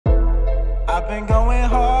I've been going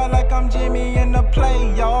hard like I'm Jimmy in the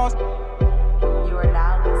playoffs. You are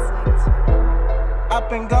now listening to I've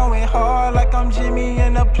been going hard like I'm Jimmy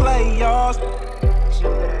in the playoffs.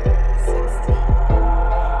 Jupiter 16.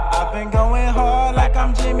 I've been going hard like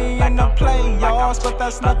I'm Jimmy in the playoffs, but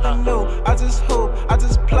that's nothing new. I just hoop, I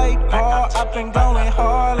just play ball. I've been going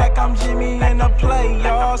hard like I'm Jimmy in the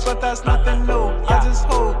playoffs, but that's nothing new. I just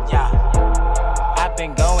hoop. I've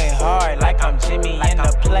been going hard like I'm Jimmy in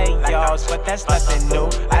the playoffs, but that's nothing new.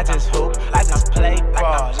 I just hoop, I just play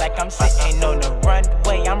ball. Like I'm sitting on the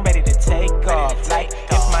runway, I'm ready to take off. Like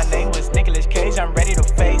if my name was Nicolas Cage, I'm ready to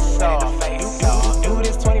face off. Do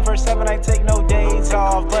this 24/7, I take no days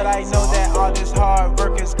off, but I know that all this hard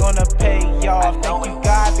work is gonna pay off. Thank you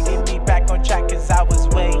God for getting me back on track, cause I was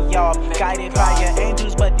way off. Guided by your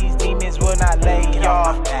angels, but these demons will not lay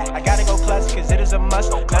off. I gotta go clutch, cause it is a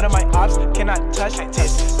must. None of my ops cannot touch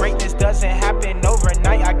this. Greatness doesn't happen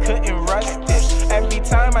overnight, I couldn't rush this. Every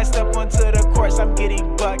time I step onto the course, I'm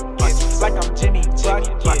getting buckets, like I'm Jimmy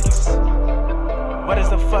Buckets. What is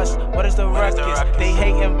the fuss? What is the ruckus? They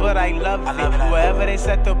hating, but I love it. Wherever they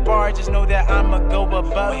set the bar, just know that I'ma go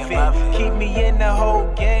above it. Keep me in the whole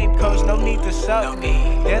game, coach. No need to sub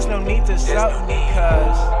me. There's no need to sub me,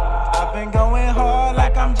 cause I've been going hard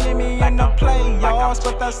like I'm Jimmy in the playoffs,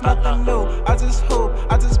 but that's nothing new. I just hoop,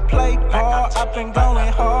 I just play ball. I've been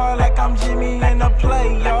going hard like I'm Jimmy in the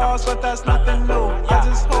playoffs, but that's nothing new. I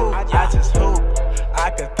just hoop, I just hoop. I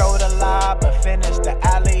could throw the lob, but finish the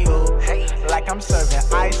alley-oop. Like I'm serving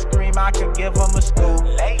ice cream, I could give them a scoop.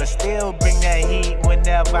 But still bring that heat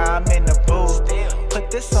whenever I'm in the booth. Put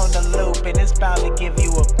this on the loop and it's bound to give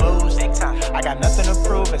you a boost. I got nothing to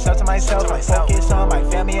prove, it's up to myself. I'm focused on my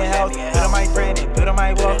family and health. Building my brand and building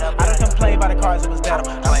my wealth. I don't complain about the cars that was dealt.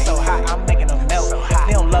 I'm so hot, I'm making them melt.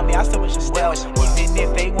 They don't love me, I still wish them well. Even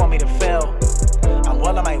if they want me to fail, I'm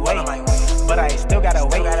well on my way. But I still gotta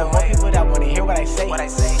wait for more people that wanna hear what I say.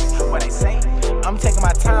 I'm taking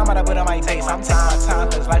my time, I put on my pace. I'm taking my time,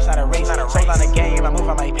 cause life's not a race. Sold on the game, I move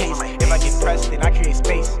on my pace. If I get pressed, then I create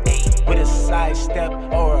space. With a side step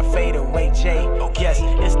or a fadeaway J. Yes,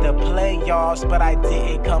 it's the playoffs, but I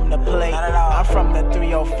didn't come to play. I'm from the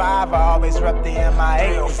 305, I always rep the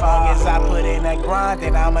MIA. As long as I put in that grind,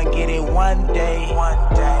 then I'ma get it one day.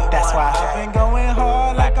 That's why I've been going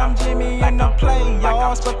hard like I'm Jimmy in the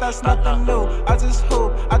playoffs, but that's nothing new. I just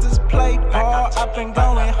hoop, I just play ball. I've been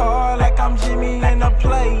going hard like I'm Jimmy in the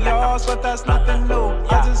playoffs, but that's nothing new.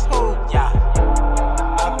 I just hoop.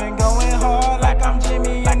 I've been going hard like I'm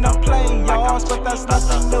Jimmy in the playoffs, but that's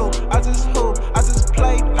nothing new. I just hoop, I just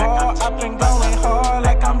play ball. I've been going hard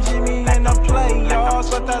like I'm Jimmy in the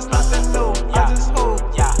playoffs, but that's nothing new. I just hoop.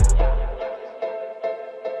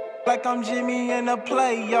 Like I'm Jimmy in the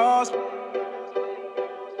playoffs.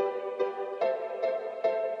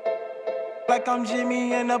 Like I'm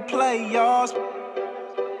Jimmy in the playoffs.